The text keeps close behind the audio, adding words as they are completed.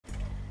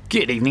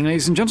Good evening,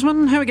 ladies and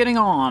gentlemen. How are we getting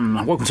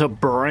on? Welcome to a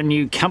brand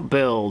new camp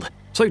build.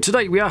 So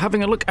today we are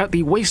having a look at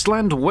the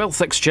Wasteland Wealth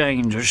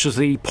Exchange, which is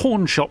the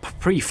pawn shop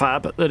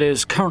prefab that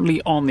is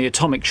currently on the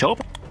Atomic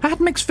Shop. I had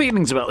mixed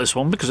feelings about this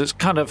one because it's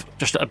kind of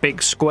just a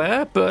big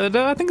square, but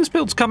I think this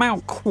build's come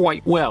out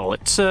quite well.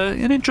 It's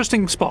an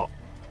interesting spot.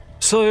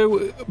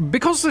 So,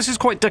 because this is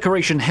quite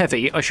decoration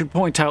heavy, I should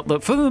point out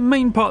that for the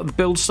main part of the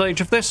build stage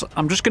of this,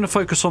 I'm just going to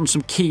focus on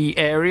some key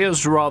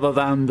areas rather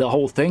than the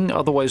whole thing,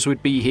 otherwise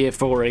we'd be here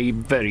for a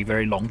very,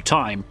 very long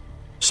time.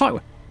 So,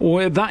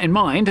 with that in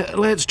mind,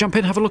 let's jump in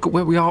and have a look at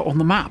where we are on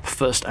the map,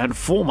 first and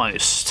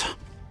foremost.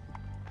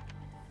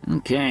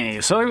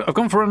 Okay, so I've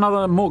gone for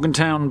another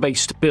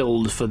Morgantown-based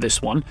build for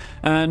this one,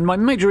 and my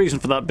major reason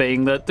for that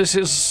being that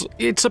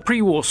it's a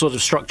pre-war sort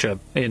of structure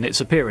in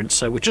its appearance,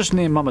 so we're just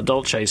near Mama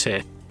Dolce's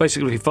here.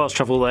 Basically, fast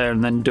travel there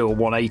and then do a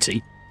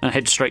 180, and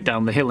head straight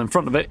down the hill in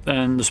front of it,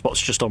 and the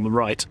spot's just on the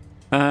right.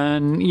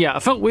 And yeah, I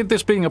felt with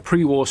this being a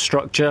pre-war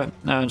structure,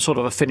 and sort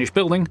of a finished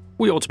building,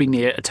 we ought to be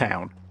near a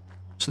town.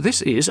 So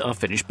this is our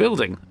finished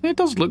building. It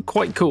does look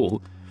quite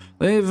cool.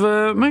 They've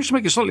managed to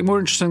make it slightly more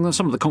interesting than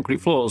some of the concrete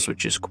floors,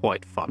 which is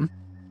quite fun.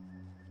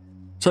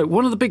 So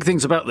one of the big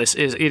things about this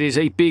is it is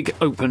a big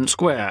open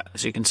square,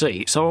 as you can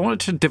see. So I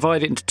wanted to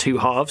divide it into two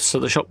halves, so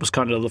the shop was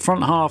kind of the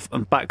front half,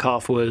 and back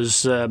half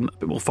was a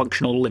bit more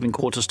functional living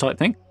quarters type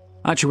thing.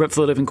 I actually went for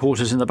the living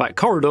quarters in the back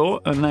corridor,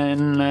 and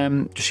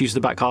then just used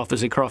the back half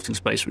as a crafting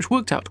space, which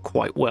worked out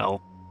quite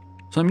well.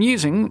 So I'm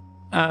using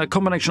a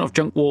combination of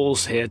junk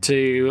walls here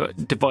to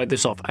divide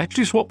this off. I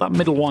actually swapped that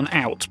middle one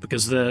out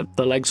because the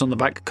legs on the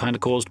back kind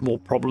of caused more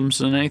problems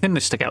than anything.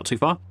 They stick out too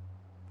far,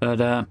 but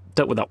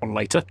dealt with that one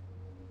later.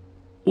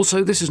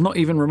 Also, this is not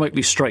even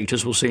remotely straight,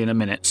 as we'll see in a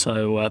minute,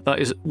 so that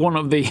is one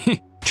of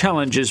the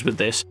challenges with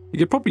this. You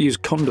could probably use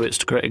conduits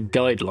to create a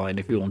guideline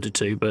if you wanted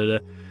to,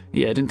 but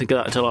yeah, I didn't think of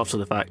that until after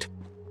the fact.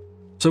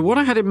 So what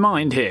I had in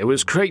mind here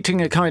was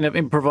creating a kind of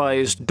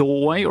improvised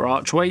doorway or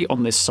archway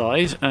on this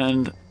side,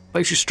 and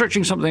basically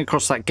stretching something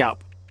across that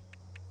gap.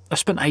 I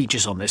spent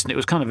ages on this, and it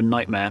was kind of a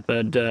nightmare,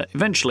 but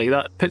eventually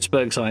that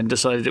Pittsburgh sign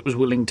decided it was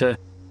willing to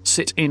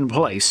sit in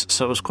place,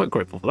 so I was quite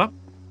grateful for that.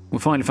 We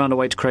finally found a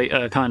way to create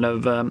a kind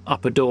of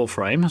upper door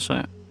frame,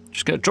 so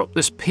just going to drop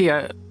this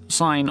pier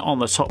sign on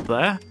the top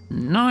there.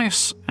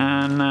 Nice,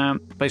 and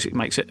basically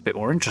makes it a bit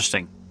more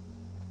interesting.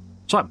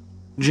 So,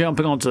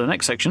 jumping on to the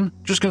next section,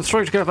 just going to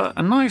throw together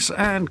a nice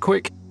and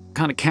quick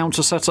kind of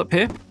counter setup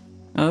here.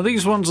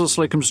 These ones are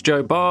Slocum's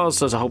Joe bars.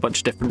 There's a whole bunch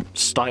of different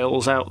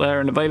styles out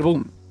there and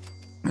available.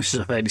 This is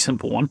a fairly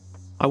simple one.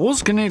 I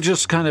was going to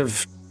just kind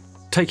of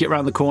take it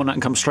around the corner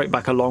and come straight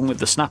back along with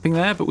the snapping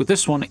there, but with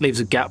this one it leaves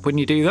a gap when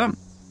you do that.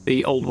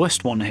 The Old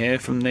West one here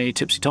from the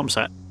Tipsy Tom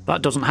set,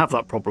 that doesn't have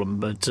that problem,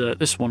 but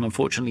this one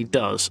unfortunately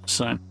does,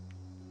 so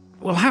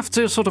we'll have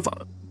to sort of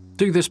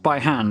do this by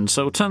hand.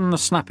 So we'll turn the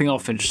snapping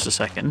off in just a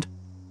second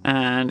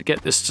and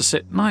get this to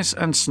sit nice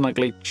and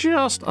snugly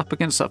just up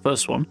against that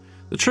first one.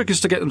 The trick is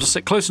to get them to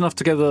sit close enough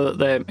together that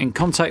they're in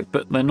contact,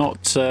 but they're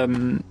not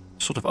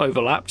sort of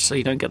overlapped, so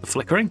you don't get the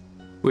flickering,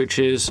 which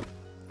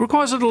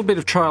requires a little bit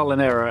of trial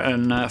and error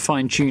and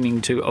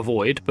fine-tuning to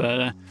avoid,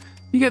 but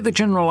you get the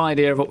general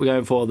idea of what we're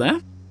going for there.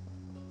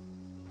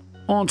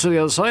 On to the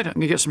other side, I'm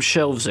going to get some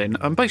shelves in.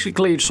 I'm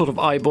basically just sort of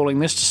eyeballing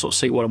this to sort of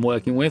see what I'm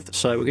working with,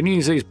 so we're going to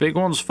use these big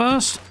ones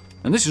first,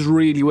 and this is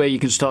really where you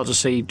can start to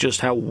see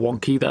just how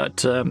wonky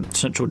that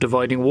central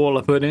dividing wall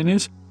I put in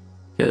is,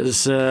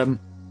 because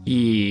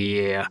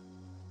yeah,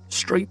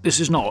 straight this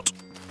is not.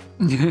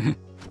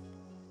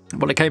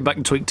 But I came back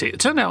and tweaked it. It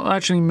turned out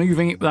actually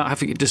moving it without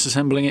having it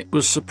disassembling it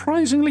was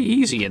surprisingly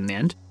easy in the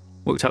end.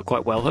 Worked out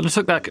quite well. And I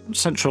took that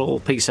central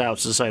piece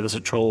out, as I say, the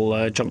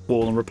central junk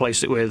wall, and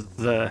replaced it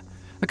with a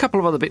couple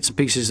of other bits and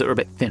pieces that are a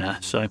bit thinner,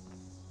 so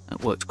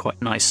that worked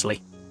quite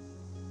nicely.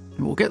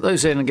 And we'll get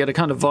those in and get a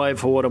kind of vibe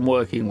for what I'm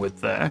working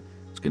with there.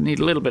 It's going to need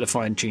a little bit of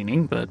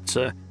fine-tuning, but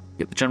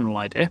get the general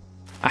idea.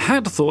 I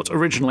had thought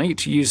originally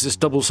to use this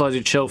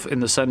double-sided shelf in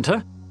the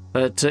centre,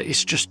 but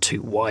it's just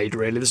too wide,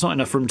 really. There's not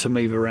enough room to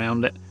move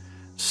around it.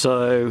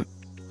 So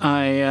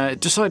I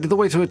decided the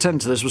way to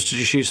attend to this was to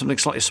just use something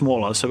slightly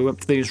smaller. So we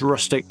went for these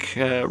rustic,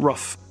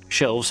 rough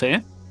shelves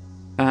here.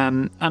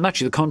 And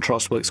actually the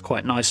contrast works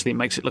quite nicely. It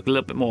makes it look a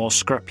little bit more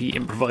scrappy,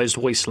 improvised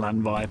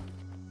wasteland vibe.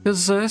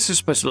 Because this is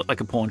supposed to look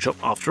like a pawn shop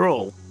after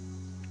all.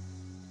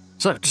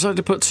 So decided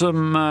to put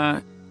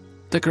some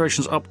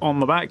decorations up on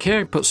the back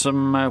here, put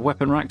some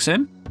weapon racks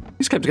in.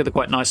 These came together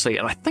quite nicely,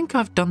 and I think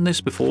I've done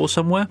this before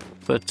somewhere,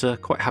 but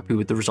quite happy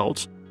with the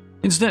results.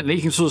 Incidentally,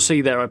 you can sort of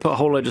see there I put a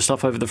whole load of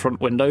stuff over the front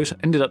windows.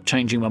 Ended up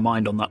changing my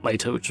mind on that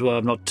later, which is why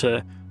I've not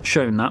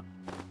shown that,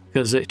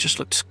 because it just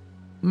looks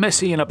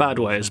messy in a bad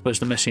way as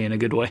opposed to messy in a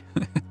good way.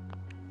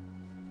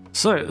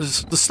 So,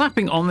 the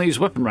snapping on these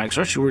weapon racks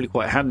are actually really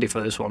quite handy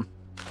for this one.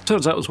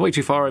 Turns out I was way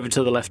too far over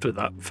to the left with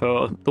that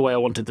for the way I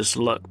wanted this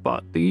to look,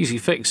 but the easy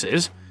fix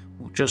is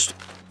we'll just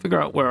figure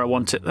out where I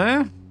want it there.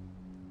 I'm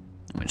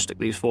going to stick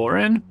these four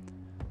in.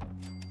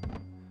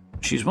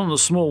 Choose one of the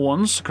small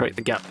ones to create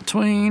the gap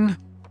between,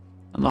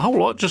 and the whole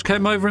lot just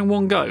came over in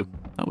one go.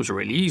 That was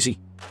really easy.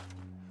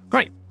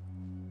 Great.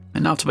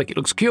 And Now to make it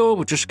look secure,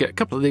 we'll just get a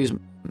couple of these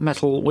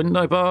metal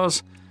window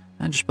bars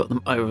and just put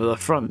them over the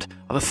front.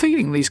 I have a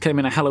feeling these came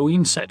in a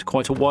Halloween set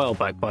quite a while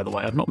back, by the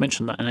way. I've not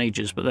mentioned that in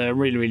ages, but they're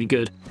really, really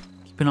good.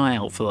 Keep an eye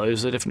out for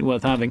those. They're definitely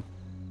worth having.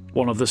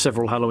 One of the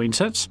several Halloween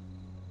sets.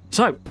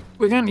 So,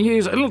 we're going to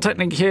use a little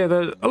technique here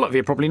that a lot of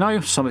you probably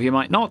know, some of you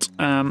might not.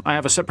 I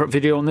have a separate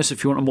video on this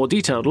if you want a more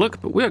detailed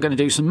look, but we are going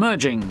to do some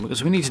merging,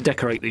 because we need to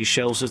decorate these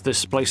shelves as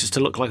this place is to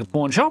look like a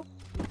pawn shop.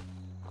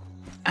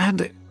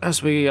 And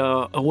as we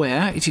are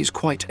aware, it is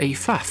quite a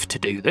faff to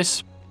do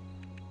this.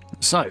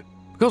 So,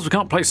 because we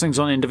can't place things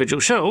on individual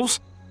shelves,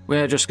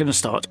 we're just going to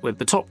start with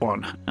the top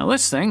one. Now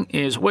this thing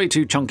is way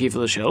too chunky for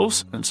the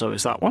shelves, and so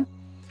is that one.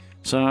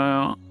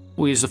 So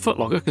we'll use the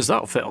footlocker because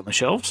that'll fit on the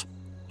shelves.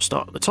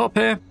 Start at the top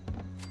here,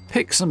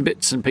 pick some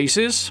bits and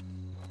pieces.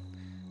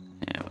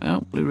 Yeah,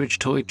 well, Blue Ridge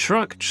toy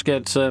truck. Just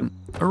get a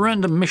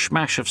random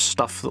mishmash of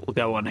stuff that will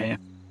go on here.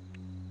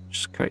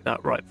 Just create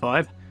that right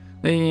vibe.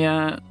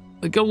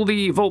 The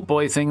Goldie Vault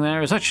Boy thing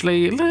there is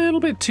actually a little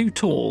bit too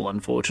tall,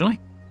 unfortunately.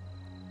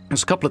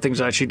 There's a couple of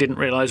things I actually didn't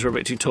realise were a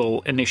bit too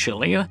tall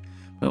initially,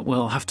 but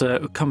we'll have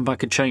to come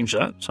back and change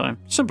that. So,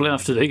 simple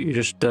enough to do. You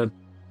just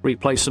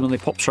replace them and they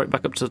pop straight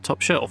back up to the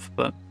top shelf.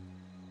 But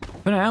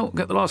for now, we'll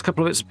get the last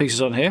couple of bits and pieces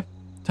on here.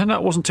 Turned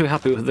out I wasn't too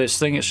happy with this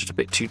thing. It's just a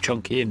bit too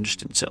chunky and just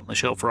didn't sit on the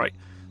shelf right.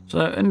 So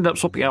I ended up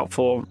swapping out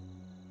for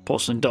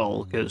Porcelain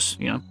Doll because,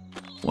 you know,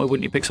 why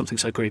wouldn't you pick something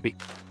so creepy?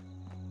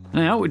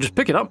 Now, we just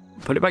pick it up,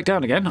 put it back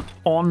down again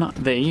on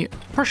the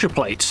pressure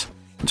plate.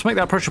 And to make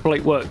that pressure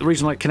plate work, the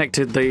reason I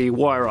connected the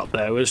wire up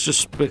there was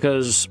just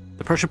because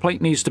the pressure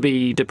plate needs to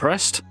be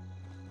depressed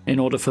in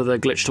order for the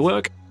glitch to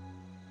work.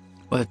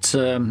 But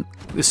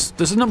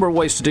there's a number of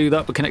ways to do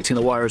that, but connecting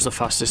the wire is the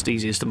fastest,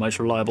 easiest, and most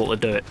reliable to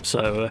do it.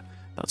 So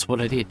that's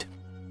what I did.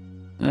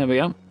 There we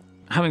go.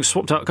 Having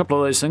swapped out a couple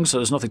of those things, so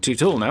there's nothing too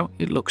tall now,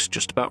 it looks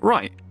just about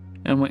right.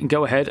 And we can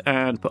go ahead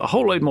and put a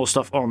whole load more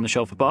stuff on the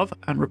shelf above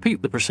and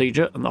repeat the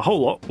procedure, and the whole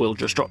lot will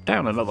just drop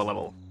down another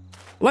level.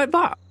 Like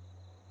that.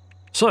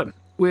 So,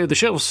 with the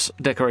shelves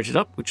decorated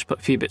up, we just put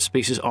a few bits and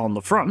pieces on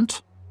the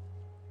front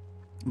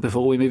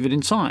before we move it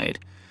inside.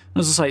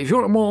 As I say, if you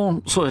want a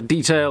more sort of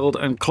detailed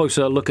and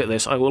closer look at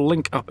this, I will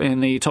link up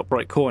in the top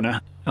right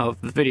corner of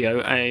the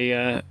video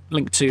a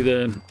link to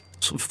the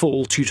sort of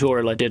full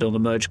tutorial I did on the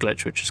merge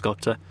glitch, which has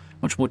got a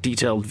much more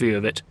detailed view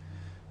of it.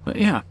 But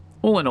yeah,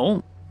 all in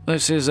all,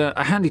 this is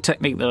a handy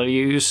technique that I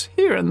use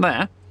here and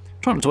there.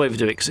 Try not to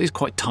overdo it because it is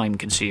quite time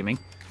consuming.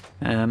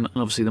 And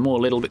obviously the more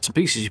little bits and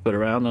pieces you put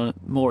around, the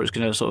more it's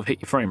going to sort of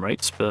hit your frame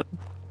rates. But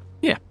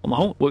yeah, on the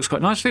whole, it works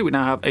quite nicely. We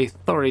now have a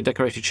thoroughly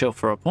decorated shelf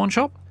for our pawn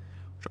shop.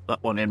 Drop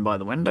that one in by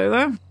the window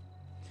there.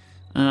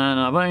 And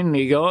I've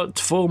only got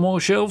 4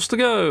 more shelves to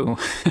go.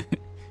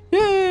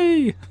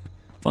 Yay!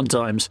 Fun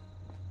times.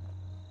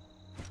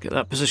 Get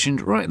that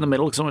positioned right in the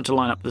middle because I want to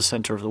line up the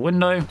centre of the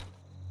window.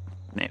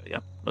 There we go.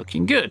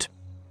 Looking good.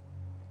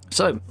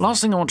 So,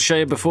 last thing I want to show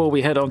you before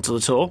we head on to the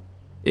tour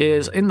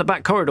is in the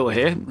back corridor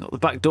here, the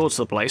back door to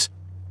the place.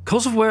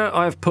 Because of where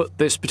I've put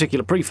this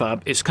particular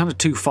prefab, it's kind of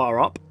too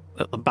far up.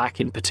 At the back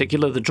in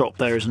particular, the drop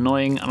there is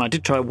annoying, and I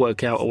did try and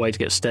work out a way to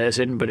get stairs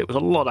in, but it was a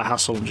lot of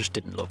hassle and just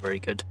didn't look very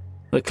good.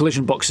 The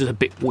collision box is a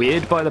bit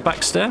weird by the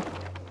back stair,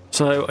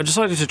 so I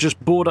decided to just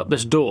board up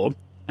this door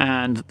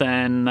and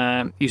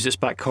then use this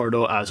back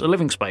corridor as a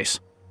living space.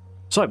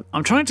 So,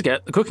 I'm trying to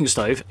get the cooking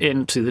stove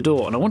into the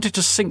door, and I wanted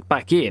to sink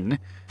back in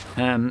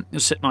and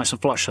sit nice and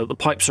flush so the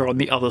pipes are on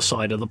the other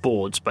side of the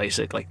boards,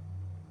 basically.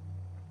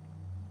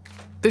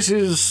 This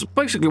is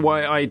basically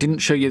why I didn't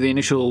show you the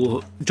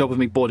initial job of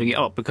me boarding it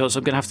up, because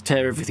I'm going to have to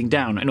tear everything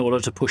down in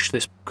order to push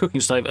this cooking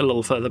stove a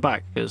little further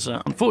back, because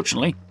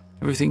unfortunately,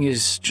 everything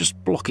is just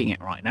blocking it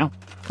right now.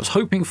 I was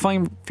hoping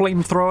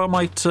flamethrower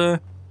might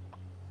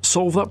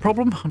solve that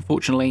problem.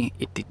 Unfortunately,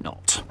 it did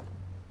not.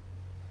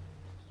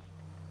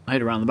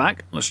 Head around the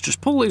back. Let's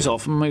just pull these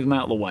off and move them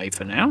out of the way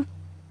for now.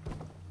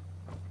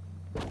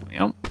 There we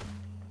go.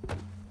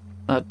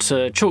 That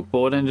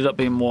chalkboard ended up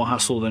being more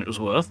hassle than it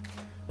was worth.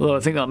 Although I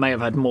think that may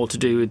have had more to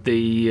do with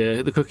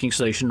the cooking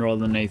station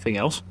rather than anything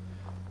else.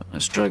 But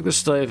let's drag the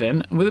stove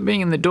in, and with it being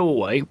in the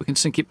doorway, we can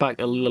sink it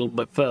back a little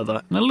bit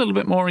further and a little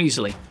bit more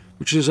easily,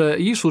 which is a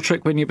useful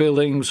trick when you're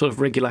building sort of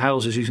regular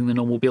houses using the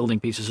normal building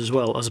pieces as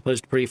well, as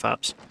opposed to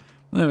prefabs.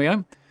 There we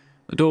go.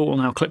 The door will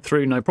now clip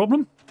through, no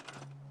problem.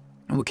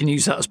 And we can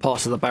use that as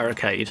part of the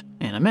barricade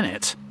in a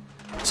minute.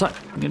 So,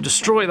 I'm going to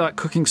destroy that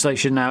cooking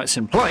station now it's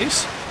in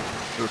place.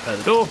 Repair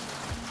the door,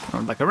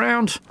 run back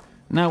around.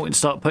 Now we can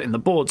start putting the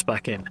boards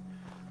back in.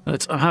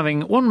 But I'm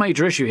having one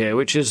major issue here,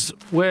 which is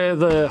where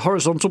the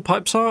horizontal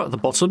pipes are at the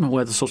bottom,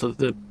 where the sort of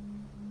the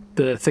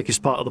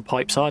thickest part of the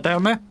pipes are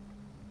down there.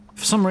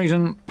 For some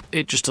reason,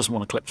 it just doesn't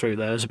want to clip through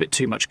there. There's a bit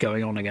too much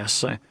going on, I guess.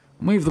 So,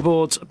 move the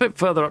boards a bit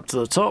further up to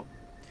the top.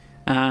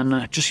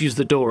 And just use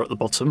the door at the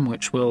bottom,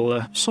 which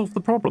will solve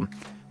the problem.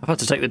 I've had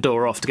to take the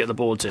door off to get the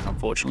boards in,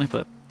 unfortunately,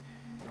 but...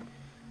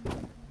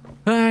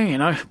 you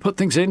know, put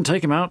things in,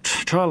 take them out,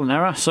 trial and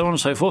error, so on and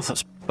so forth.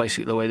 That's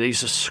basically the way these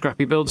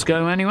scrappy builds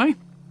go anyway.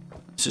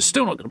 This is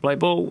still not going to play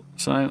ball,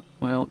 so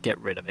we'll get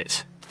rid of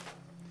it.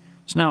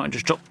 So now I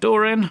just drop the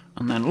door in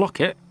and then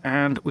lock it,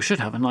 and we should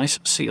have a nice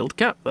sealed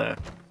gap there.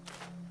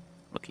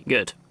 Looking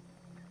good.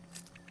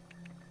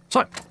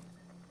 So,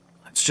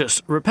 let's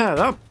just repair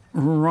that,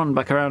 run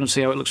back around and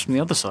see how it looks from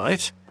the other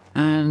side.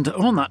 And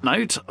on that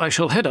note, I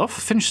shall head off,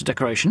 finish the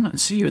decoration, and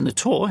see you in the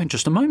tour in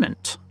just a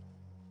moment.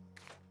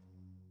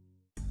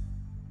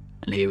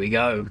 And here we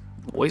go.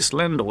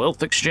 Wasteland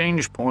Wealth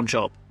Exchange pawn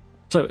shop.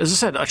 So, as I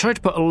said, I tried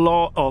to put a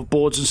lot of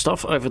boards and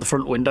stuff over the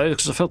front window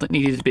because I felt it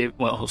needed to be,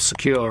 well,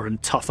 secure and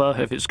tougher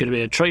if it's going to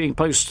be a trading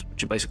post,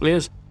 which it basically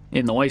is,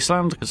 in the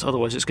Wasteland, because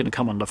otherwise it's going to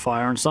come under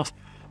fire and stuff.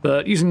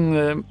 But using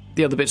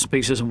the other bits and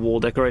pieces and wall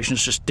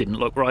decorations just didn't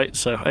look right,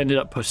 so I ended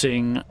up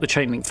putting the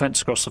chain link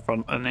fence across the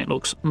front, and it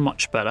looks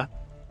much better.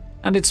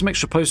 And did some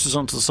extra posters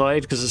onto the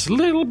side, because there's a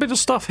little bit of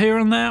stuff here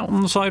and there on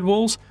the side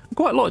walls.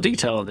 Quite a lot of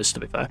detail on this, to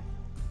be fair.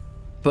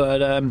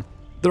 But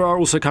there are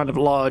also kind of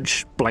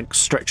large blank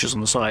stretches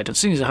on the side. As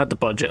soon as I had the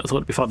budget, I thought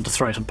it'd be fun to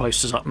throw some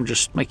posters up and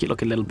just make it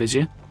look a little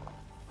busier.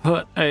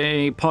 Put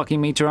a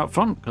parking meter out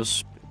front,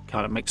 because it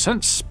kind of makes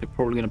sense. People are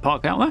probably going to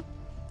park out there.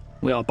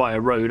 We are by a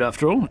road,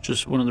 after all, which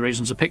is one of the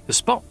reasons I picked this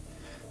spot.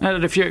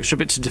 Added a few extra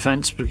bits of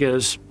defence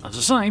because, as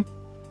I say,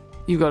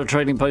 you've got a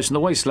trading post in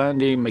the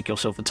Wasteland, you make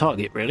yourself a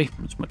target, really,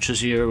 as much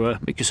as you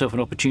make yourself an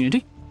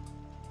opportunity.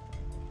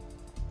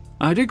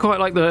 I do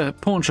quite like the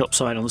pawn shop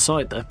sign on the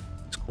side there.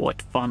 It's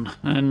quite fun,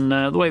 and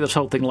the way this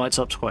whole thing lights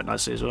up is quite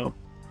nicely as well.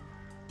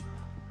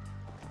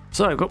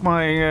 So I've got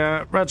my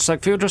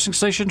Radstag field dressing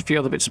station, a few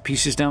other bits and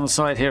pieces down the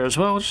side here as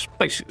well, just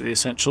basically the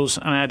essentials,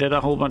 and I added a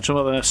whole bunch of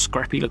other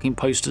scrappy looking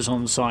posters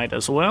on the side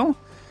as well,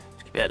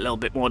 to give it a little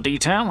bit more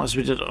detail as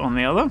we did on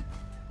the other.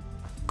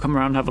 Come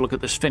around and have a look at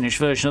this finished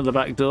version of the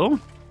back door.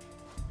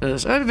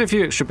 There's added a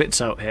few extra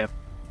bits out here.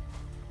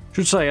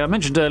 Should say, I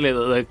mentioned earlier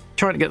that they're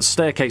trying to get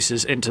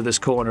staircases into this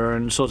corner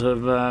and sort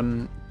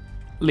of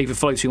leave a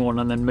floating one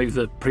and then move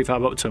the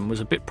prefab up to them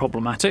was a bit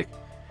problematic.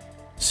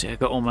 See, I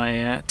got all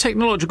my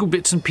technological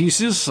bits and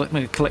pieces, like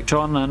my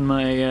Collectron and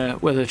my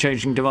weather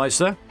changing device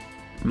there.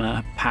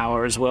 My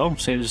power as well,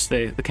 seeing as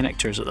the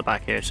connector is at the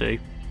back here too.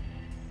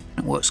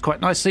 It works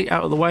quite nicely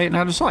out of the way and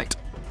out of sight.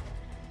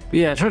 But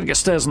yeah, trying to get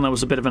stairs on there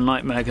was a bit of a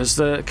nightmare because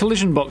the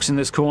collision box in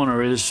this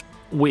corner is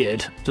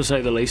weird, to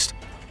say the least.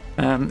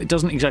 It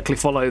doesn't exactly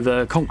follow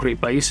the concrete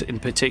base in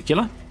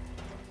particular.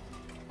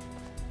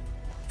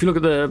 If you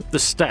look at the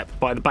step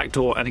by the back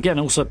door, and again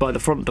also by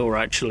the front door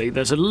actually,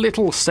 there's a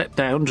little step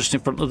down just in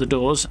front of the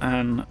doors,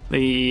 and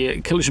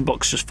the collision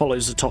box just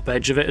follows the top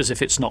edge of it as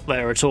if it's not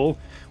there at all,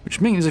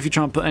 which means if you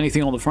try and put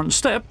anything on the front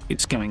step,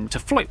 it's going to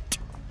float,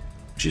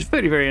 which is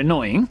very, very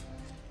annoying.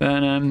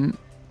 But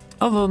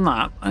other than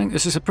that, I think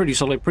this is a pretty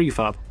solid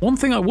prefab. One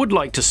thing I would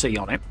like to see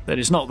on it that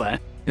is not there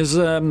is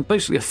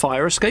basically a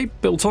fire escape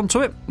built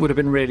onto it. Would have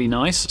been really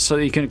nice, so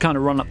that you can kind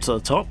of run up to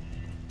the top.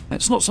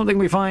 It's not something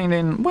we find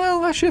in...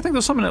 Well, actually, I think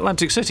there's some in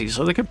Atlantic City,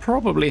 so they could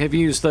probably have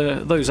used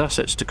those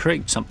assets to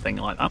create something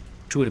like that,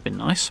 which would have been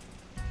nice.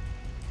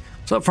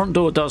 So that front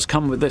door does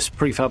come with this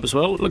prefab as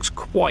well. It looks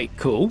quite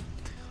cool.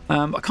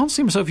 I can't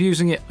see myself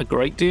using it a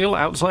great deal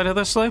outside of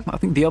this, though. I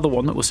think the other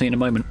one that we'll see in a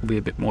moment will be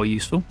a bit more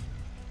useful.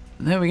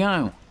 And there we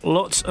go.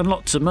 Lots and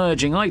lots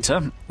emerging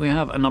later. We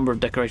have a number of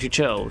decorated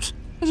shelves.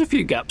 There's a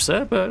few gaps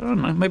there, but I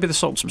don't know, maybe they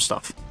sold some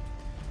stuff.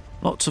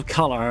 Lots of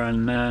colour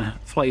and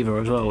flavour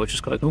as well, which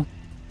is quite cool.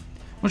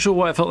 Not sure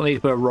why I felt the need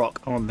to put a rock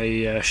on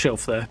the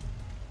shelf there.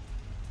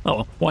 Oh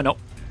well, why not?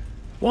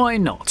 Why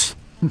not?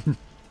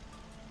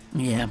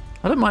 Yeah,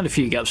 I don't mind a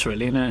few gaps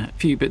really, and a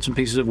few bits and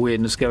pieces of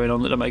weirdness going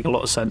on that don't make a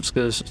lot of sense,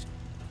 because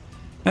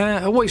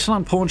a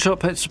Wasteland pawn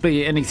shop has to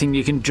be anything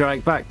you can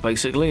drag back,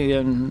 basically,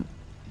 and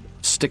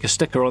stick a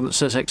sticker on that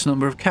says X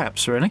number of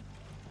caps, really.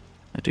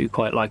 I do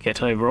quite like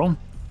it overall.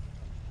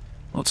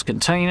 Lots of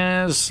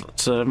containers,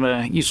 lots of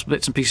useful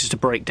bits and pieces to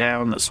break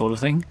down, that sort of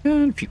thing.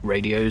 And a few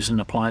radios and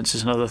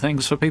appliances and other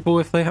things for people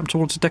if they happen to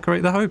want to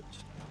decorate their homes.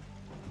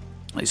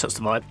 At least that's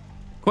the vibe.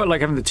 Quite like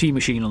having the tea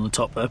machine on the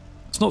top there.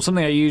 It's not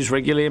something I use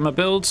regularly in my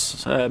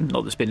builds, not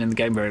that it's been in the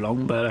game very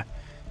long, but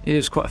it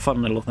is quite a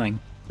fun little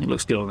thing. It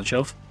looks good on the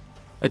shelf.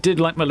 I did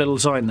like my little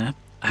sign there.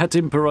 I had to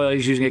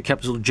improvise using a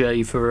capital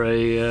J for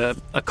a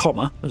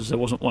comma, as there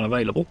wasn't one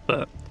available,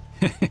 but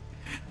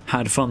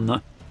had fun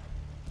though.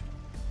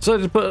 So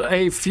to put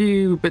a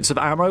few bits of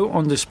ammo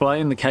on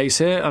display in the case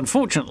here.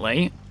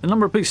 Unfortunately, the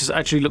number of pieces that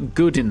actually look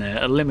good in there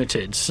are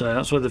limited. So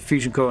that's where the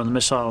fusion core and the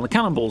missile and the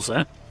cannonballs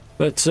there.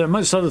 But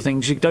most other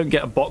things, you don't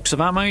get a box of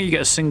ammo, you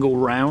get a single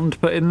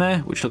round put in there,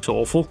 which looks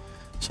awful.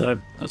 So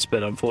that's a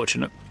bit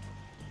unfortunate.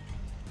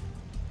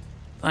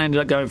 I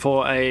ended up going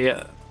for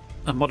a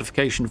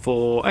modification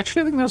for...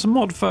 Actually, I think there's a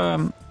mod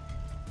for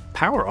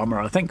power armor,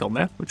 I think, on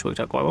there, which worked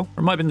out quite well. Or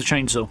it might have been the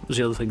chainsaw, was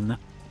the other thing in there.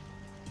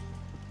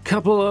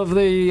 Couple of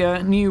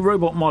the new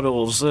robot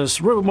models.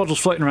 There's robot models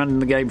floating around in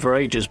the game for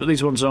ages, but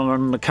these ones are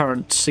on the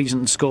current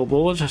season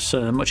scoreboard,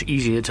 so much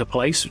easier to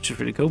place, which is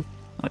really cool.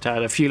 I like to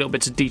add a few little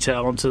bits of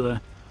detail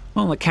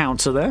on the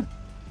counter there.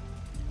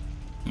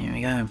 Here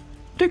we go. I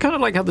do kind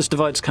of like how this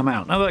divide's come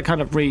out. Now that I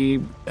kind of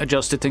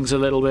readjusted things a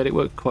little bit, it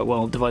worked quite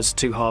well. Divides the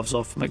two halves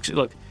off, makes it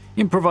look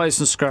improvised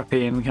and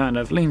scrappy and kind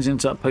of leans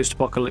into that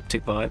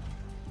post-apocalyptic vibe.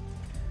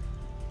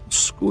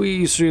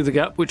 Squeeze through the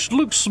gap, which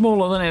looks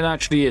smaller than it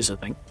actually is, I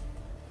think.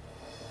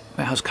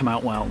 It has come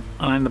out well.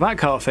 And in the back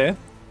half here,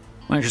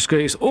 managed to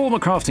squeeze all my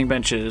crafting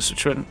benches,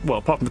 which went, well,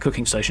 apart from the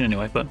cooking station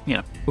anyway, but, you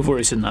know, we've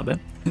already seen that bit.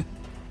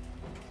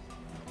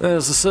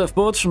 There's the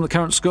surfboards from the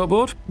current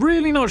scoreboard.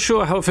 Really not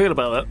sure how I feel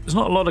about that. There's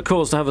not a lot of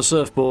cause to have a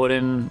surfboard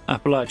in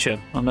Appalachia,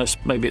 unless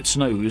maybe it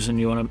snows and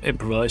you want to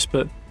improvise,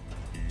 but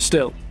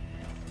still.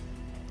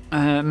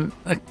 They're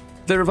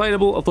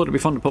available. I thought it'd be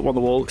fun to put one on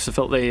the wall because I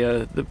felt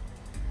the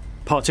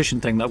partition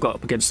thing that I've got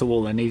up against the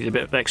wall there needed a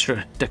bit of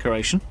extra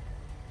decoration.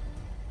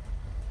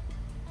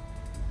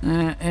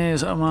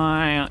 Here's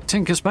my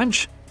Tinker's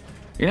bench.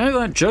 You know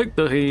that joke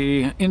that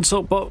the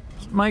insult bot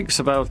makes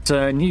about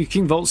New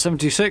King Vault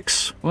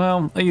 76?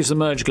 Well, I used the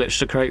merge glitch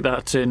to create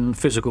that in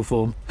physical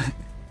form.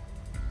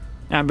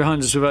 And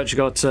behind us we've actually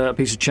got a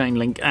piece of chain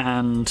link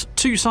and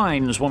two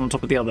signs, one on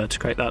top of the other, to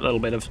create that little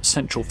bit of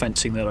central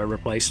fencing that I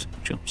replaced,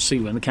 which you'll see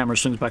when the camera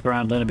swings back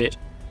around in a bit.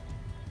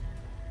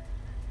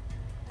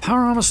 Power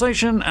armor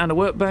station and a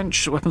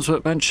workbench, weapons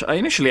workbench. I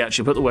initially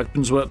actually put the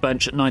weapons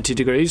workbench at 90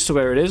 degrees to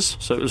where it is,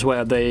 so it was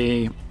where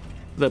the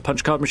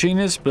punch card machine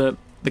is, but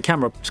the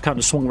camera kind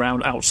of swung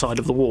around outside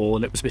of the wall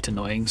and it was a bit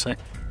annoying, so I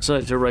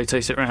decided to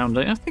rotate it around.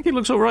 I think it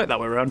looks alright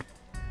that way around.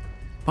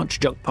 Bunch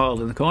of junk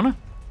piled in the corner.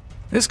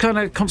 This kind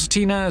of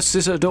concertina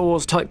scissor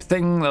doors type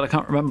thing that I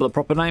can't remember the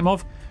proper name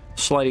of.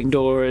 Sliding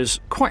door is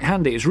quite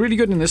handy. It's really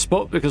good in this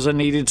spot because I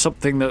needed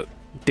something that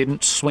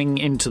didn't swing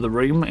into the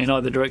room in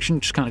either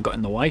direction, just kind of got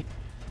in the way.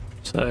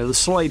 So the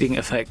sliding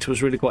effect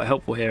was really quite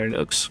helpful here, and it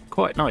looks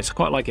quite nice. I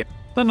quite like it.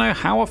 Don't know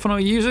how often I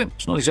use it.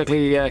 It's not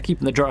exactly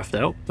keeping the draft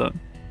out, but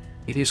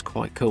it is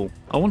quite cool.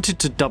 I wanted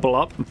to double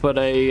up and put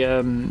a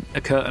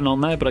curtain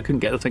on there, but I couldn't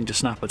get the thing to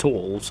snap at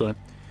all, so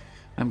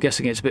I'm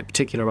guessing it's a bit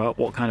particular about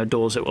what kind of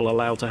doors it will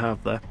allow to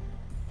have there.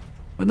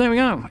 But there we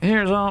go.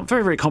 Here's our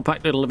very, very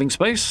compact little living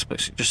space.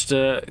 Basically just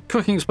a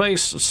cooking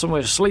space,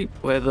 somewhere to sleep,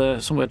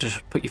 with somewhere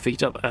to put your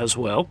feet up as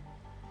well.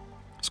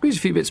 Squeeze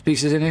a few bits and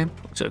pieces in here.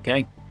 Looks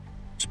okay.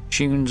 Some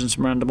tunes and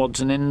some random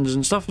odds and ends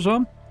and stuff as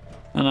well.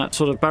 And that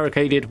sort of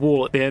barricaded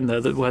wall at the end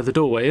there, where the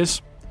doorway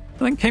is, I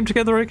think came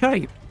together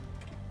okay.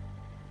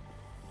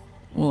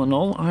 All in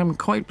all, I'm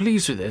quite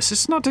pleased with this.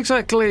 It's not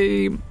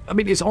exactly... I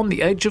mean, it's on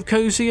the edge of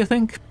cozy, I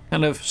think.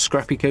 Kind of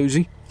scrappy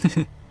cozy.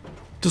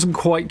 Doesn't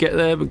quite get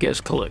there, but gets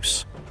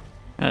close.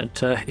 And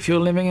if you're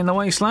living in the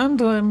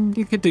Wasteland,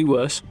 you could do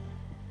worse.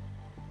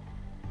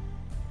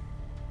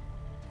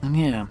 And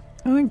yeah,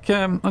 I think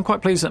I'm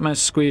quite pleased that I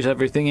managed to squeeze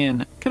everything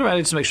in. Could have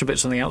added some extra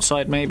bits on the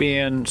outside maybe,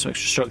 and some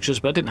extra structures,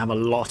 but I didn't have a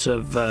lot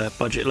of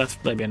budget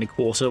left. Maybe only a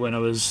quarter when I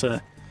was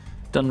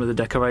done with the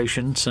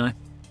decoration, so...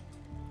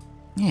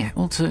 yeah,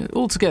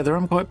 altogether,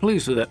 I'm quite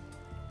pleased with it.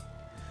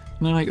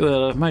 And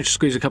I managed to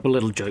squeeze a couple of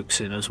little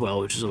jokes in as well,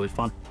 which is always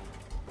fun.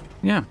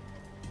 Yeah.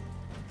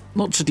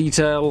 Lots of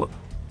detail.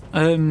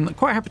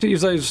 Quite happy to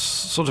use those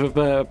sort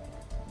of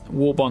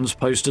war bonds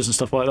posters and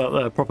stuff like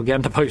that,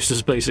 propaganda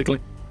posters, basically.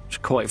 Which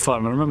are quite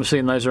fun. I remember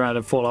seeing those around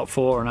in Fallout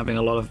 4 and having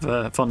a lot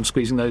of fun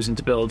squeezing those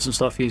into builds and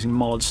stuff using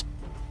mods.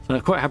 So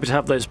quite happy to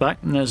have those back.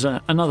 And there's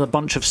another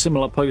bunch of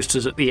similar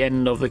posters at the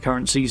end of the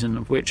current season,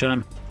 of which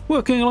I'm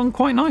working along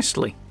quite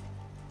nicely.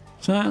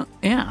 So,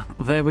 yeah,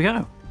 there we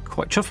go.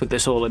 Quite chuffed with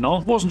this all in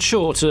all. Wasn't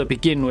sure to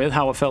begin with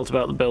how I felt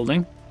about the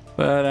building,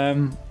 but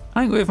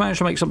I think we've managed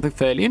to make something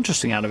fairly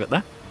interesting out of it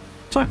there.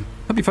 So,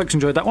 hope you folks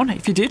enjoyed that one.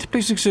 If you did,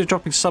 please consider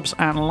dropping subs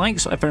and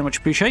likes. I very much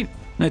appreciate.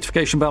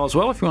 Notification bell as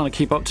well if you want to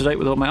keep up to date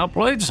with all my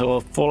uploads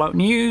or Fallout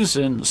news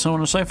and so on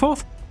and so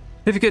forth.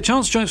 If you get a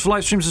chance, join us for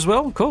live streams as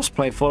well. Of course,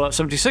 play Fallout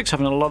 76,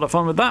 having a lot of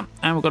fun with that.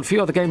 And we've got a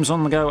few other games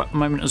on the go at the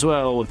moment as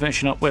well. We're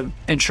finishing up with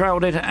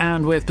Enshrouded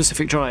and with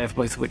Pacific Drive,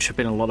 both of which have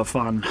been a lot of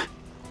fun.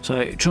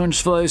 So join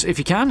us for those if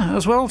you can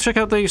as well. Check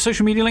out the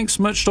social media links,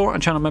 merch store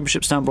and channel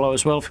memberships down below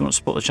as well if you want to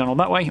support the channel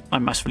that way. I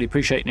massively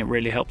appreciate it and it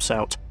really helps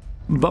out.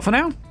 But for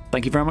now,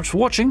 thank you very much for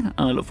watching and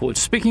I look forward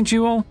to speaking to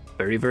you all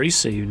very, very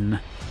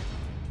soon.